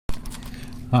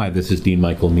Hi, this is Dean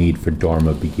Michael Mead for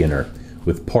Dharma Beginner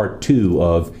with part 2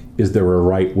 of Is There a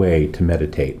Right Way to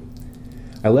Meditate?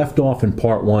 I left off in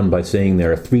part 1 by saying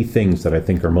there are 3 things that I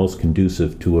think are most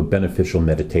conducive to a beneficial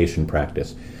meditation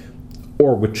practice,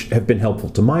 or which have been helpful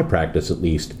to my practice at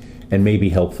least, and may be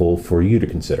helpful for you to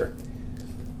consider.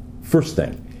 First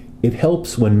thing, it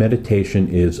helps when meditation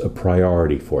is a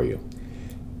priority for you.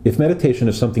 If meditation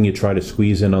is something you try to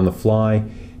squeeze in on the fly,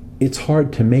 it's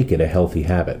hard to make it a healthy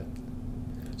habit.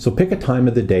 So pick a time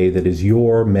of the day that is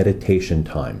your meditation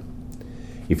time.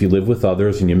 If you live with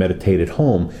others and you meditate at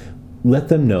home, let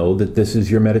them know that this is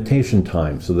your meditation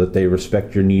time so that they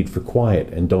respect your need for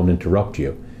quiet and don't interrupt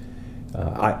you.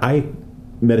 I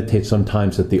meditate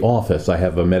sometimes at the office. I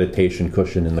have a meditation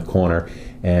cushion in the corner,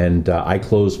 and I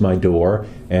close my door,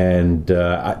 and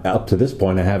up to this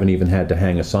point I haven't even had to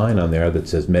hang a sign on there that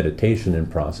says meditation in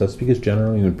process, because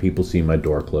generally when people see my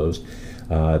door closed,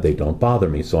 they don't bother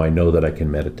me, so I know that I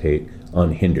can meditate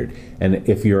unhindered. And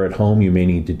if you're at home, you may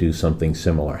need to do something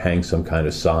similar. Hang some kind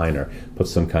of sign or put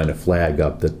some kind of flag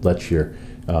up that lets your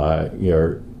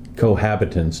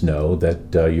cohabitants know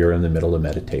that you're in the middle of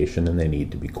meditation and they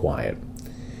need to be quiet.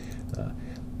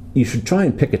 You should try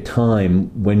and pick a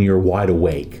time when you're wide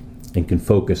awake and can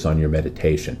focus on your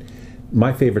meditation.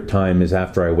 My favorite time is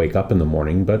after I wake up in the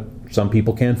morning, but some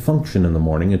people can't function in the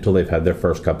morning until they've had their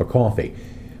first cup of coffee.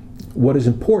 What is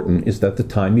important is that the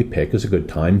time you pick is a good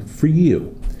time for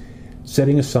you.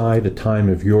 Setting aside a time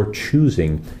of your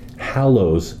choosing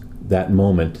hallows that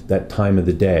moment, that time of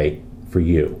the day for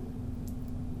you.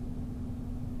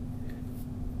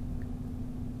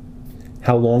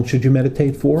 How long should you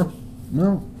meditate for?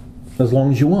 Well, as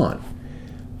long as you want.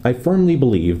 I firmly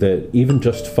believe that even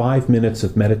just 5 minutes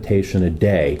of meditation a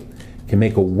day can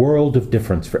make a world of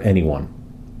difference for anyone.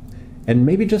 And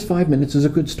maybe just 5 minutes is a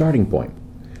good starting point.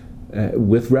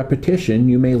 With repetition,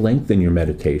 you may lengthen your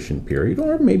meditation period,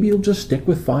 or maybe you'll just stick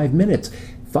with 5 minutes.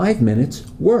 5 minutes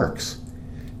works.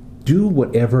 Do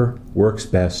whatever works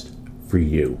best for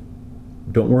you.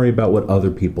 Don't worry about what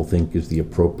other people think is the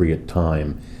appropriate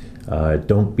time.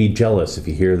 Don't be jealous if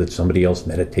you hear that somebody else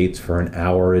meditates for an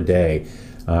hour a day.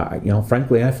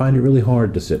 Frankly, I find it really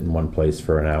hard to sit in one place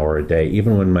for an hour a day,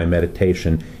 even when my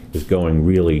meditation is going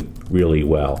really, really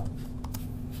well.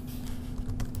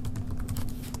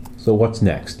 So what's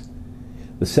next?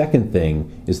 The second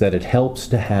thing is that it helps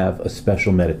to have a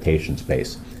special meditation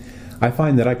space. I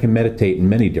find that I can meditate in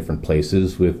many different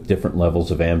places with different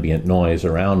levels of ambient noise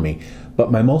around me,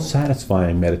 but my most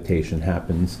satisfying meditation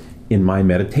happens in my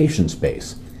meditation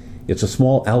space. It's a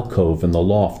small alcove in the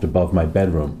loft above my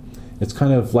bedroom. It's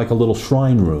kind of like a little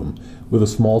shrine room with a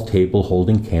small table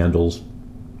holding candles,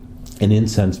 an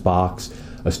incense box,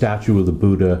 a statue of the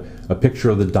Buddha, a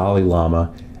picture of the Dalai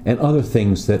Lama, and other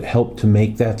things that help to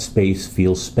make that space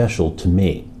feel special to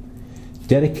me.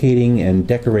 Dedicating and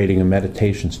decorating a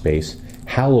meditation space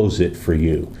hallows it for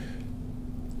you.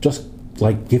 Just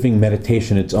like giving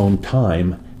meditation its own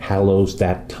time hallows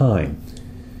that time.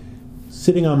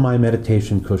 Sitting on my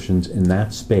meditation cushions in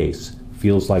that space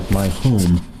feels like my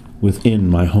home within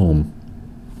my home.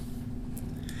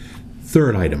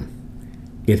 Third item,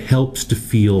 it helps to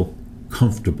feel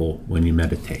comfortable when you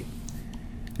meditate.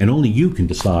 And only you can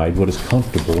decide what is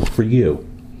comfortable for you.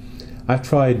 I've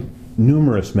tried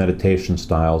numerous meditation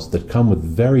styles that come with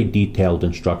very detailed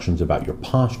instructions about your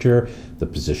posture, the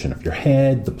position of your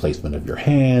head, the placement of your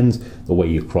hands, the way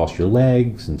you cross your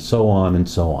legs, and so on and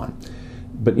so on.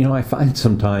 But I find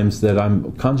sometimes that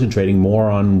I'm concentrating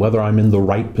more on whether I'm in the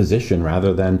right position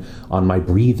rather than on my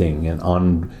breathing and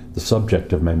on the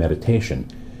subject of my meditation.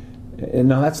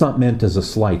 Now, that's not meant as a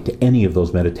slight to any of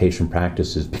those meditation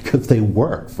practices, because they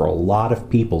work for a lot of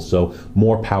people, so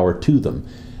more power to them.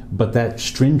 But that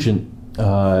stringent,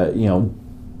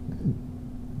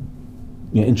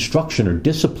 instruction or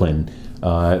discipline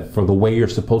for the way you're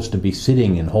supposed to be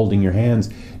sitting and holding your hands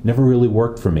never really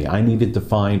worked for me. I needed to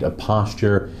find a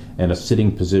posture and a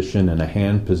sitting position and a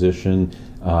hand position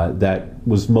that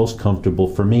was most comfortable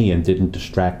for me and didn't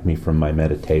distract me from my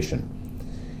meditation.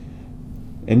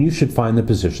 And you should find the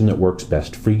position that works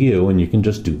best for you, and you can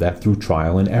just do that through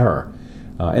trial and error.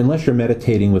 Unless you're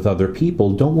meditating with other people,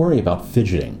 don't worry about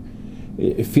fidgeting.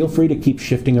 Feel free to keep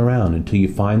shifting around until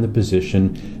you find the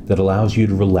position that allows you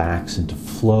to relax and to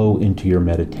flow into your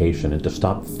meditation and to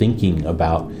stop thinking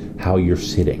about how you're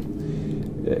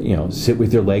sitting. Sit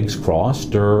with your legs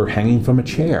crossed or hanging from a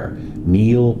chair.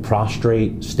 Kneel,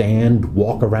 prostrate, stand,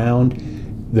 walk around.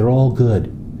 They're all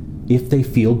good if they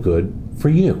feel good for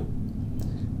you.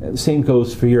 The same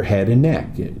goes for your head and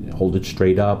neck. Hold it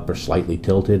straight up or slightly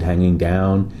tilted, hanging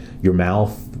down. Your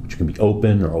mouth, which can be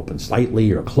open or open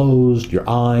slightly or closed, your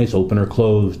eyes open or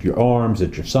closed, your arms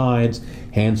at your sides,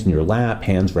 hands in your lap,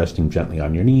 hands resting gently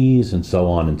on your knees, and so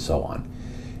on and so on.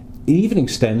 It even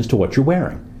extends to what you're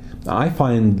wearing. I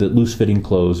find that loose-fitting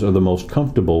clothes are the most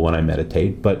comfortable when I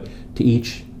meditate, but to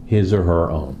each his or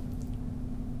her own.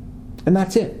 And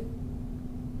that's it.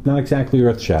 Not exactly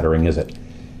earth-shattering, is it?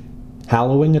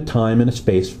 Hallowing a time and a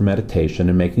space for meditation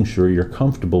and making sure you're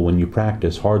comfortable when you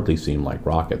practice hardly seem like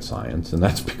rocket science, and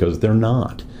that's because they're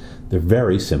not. They're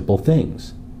very simple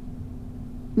things.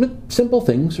 But simple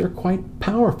things are quite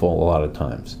powerful a lot of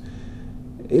times.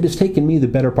 It has taken me the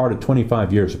better part of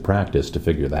 25 years of practice to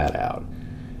figure that out.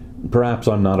 Perhaps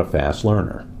I'm not a fast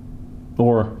learner.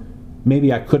 Or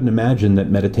maybe I couldn't imagine that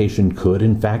meditation could,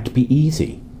 in fact, be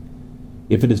easy.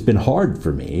 If it has been hard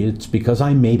for me, it's because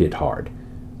I made it hard.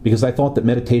 Because I thought that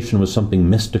meditation was something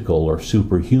mystical or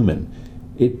superhuman.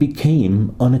 It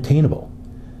became unattainable.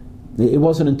 It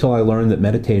wasn't until I learned that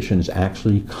meditation is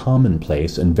actually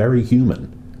commonplace and very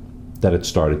human that it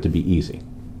started to be easy.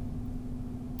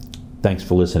 Thanks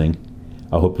for listening.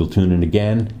 I hope you'll tune in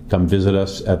again. Come visit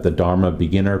us at the Dharma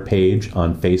Beginner page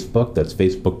on Facebook. That's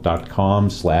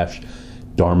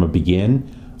facebook.com/Dharma Begin,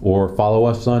 or follow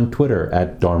us on Twitter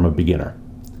at Dharma Beginner.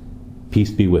 Peace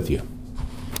be with you.